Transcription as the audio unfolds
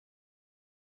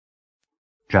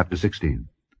Chapter 16.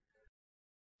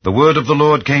 The word of the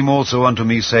Lord came also unto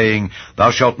me, saying,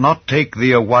 Thou shalt not take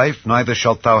thee a wife, neither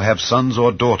shalt thou have sons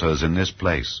or daughters in this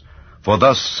place. For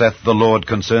thus saith the Lord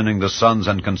concerning the sons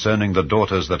and concerning the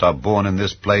daughters that are born in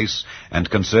this place, and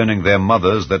concerning their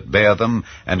mothers that bare them,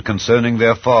 and concerning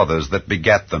their fathers that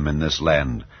begat them in this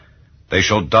land. They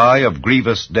shall die of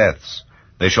grievous deaths.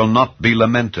 They shall not be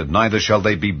lamented, neither shall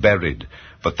they be buried,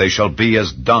 but they shall be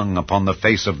as dung upon the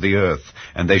face of the earth,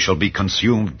 and they shall be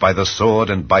consumed by the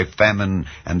sword and by famine,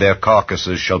 and their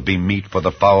carcases shall be meat for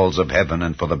the fowls of heaven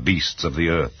and for the beasts of the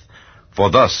earth.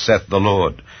 For thus saith the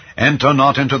Lord, Enter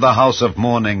not into the house of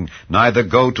mourning, neither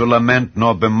go to lament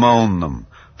nor bemoan them.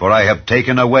 For I have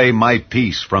taken away my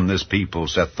peace from this people,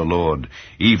 saith the Lord,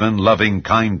 even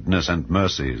lovingkindness and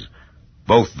mercies.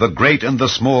 Both the great and the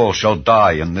small shall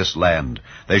die in this land.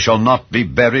 They shall not be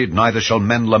buried, neither shall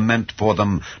men lament for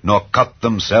them, nor cut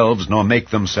themselves, nor make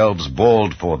themselves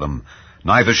bald for them.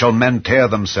 Neither shall men tear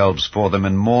themselves for them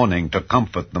in mourning to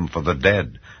comfort them for the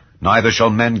dead. Neither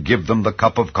shall men give them the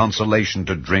cup of consolation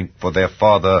to drink for their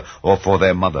father or for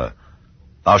their mother.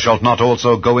 Thou shalt not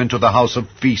also go into the house of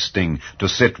feasting to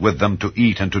sit with them to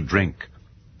eat and to drink.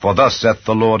 For thus saith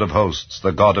the Lord of hosts,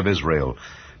 the God of Israel,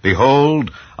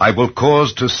 Behold, I will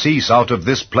cause to cease out of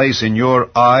this place in your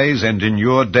eyes and in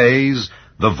your days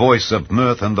the voice of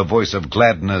mirth and the voice of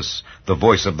gladness, the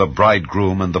voice of the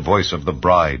bridegroom and the voice of the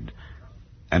bride.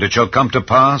 And it shall come to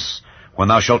pass, when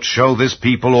thou shalt show this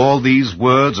people all these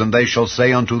words, and they shall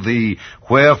say unto thee,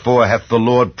 Wherefore hath the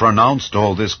Lord pronounced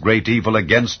all this great evil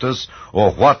against us?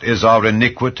 Or what is our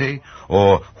iniquity?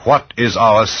 Or what is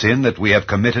our sin that we have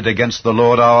committed against the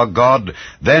Lord our God?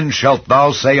 Then shalt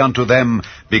thou say unto them,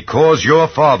 Because your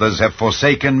fathers have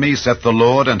forsaken me, saith the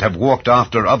Lord, and have walked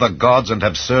after other gods, and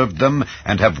have served them,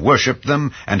 and have worshipped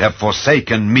them, and have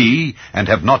forsaken me, and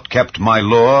have not kept my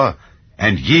law,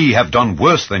 and ye have done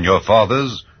worse than your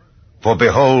fathers. For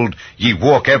behold, ye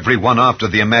walk every one after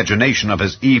the imagination of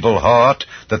his evil heart,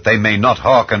 that they may not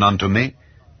hearken unto me.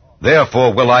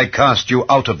 Therefore will I cast you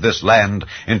out of this land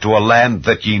into a land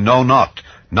that ye know not,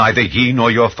 neither ye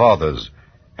nor your fathers.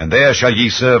 And there shall ye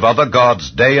serve other gods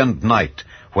day and night,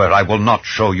 where I will not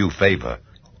show you favor.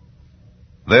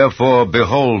 Therefore,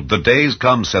 behold, the days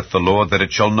come, saith the Lord, that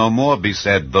it shall no more be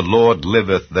said, The Lord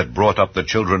liveth that brought up the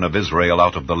children of Israel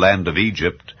out of the land of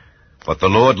Egypt. But the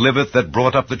Lord liveth that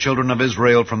brought up the children of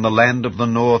Israel from the land of the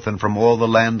north, and from all the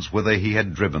lands whither he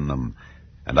had driven them.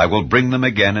 And I will bring them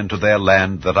again into their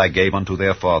land that I gave unto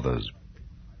their fathers.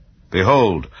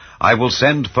 Behold, I will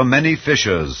send for many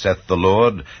fishers, saith the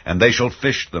Lord, and they shall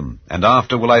fish them. And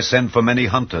after will I send for many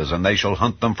hunters, and they shall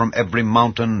hunt them from every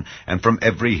mountain, and from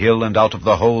every hill, and out of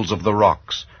the holes of the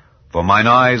rocks. For mine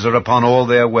eyes are upon all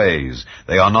their ways.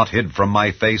 They are not hid from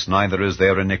my face, neither is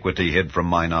their iniquity hid from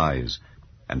mine eyes.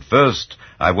 And first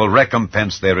I will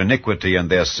recompense their iniquity and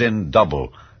their sin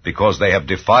double, because they have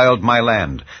defiled my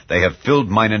land. They have filled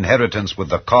mine inheritance with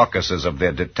the carcases of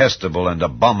their detestable and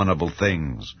abominable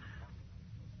things.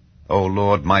 O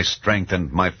Lord, my strength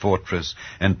and my fortress,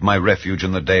 and my refuge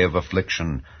in the day of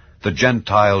affliction, the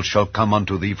Gentiles shall come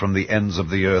unto thee from the ends of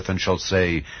the earth, and shall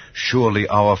say, Surely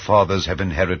our fathers have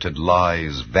inherited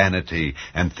lies, vanity,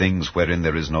 and things wherein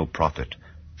there is no profit.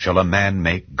 Shall a man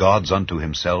make gods unto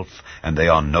himself, and they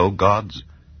are no gods?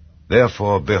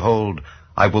 Therefore, behold,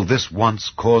 I will this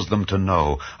once cause them to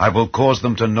know. I will cause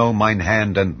them to know mine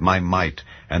hand and my might,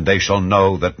 and they shall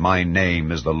know that my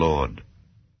name is the Lord.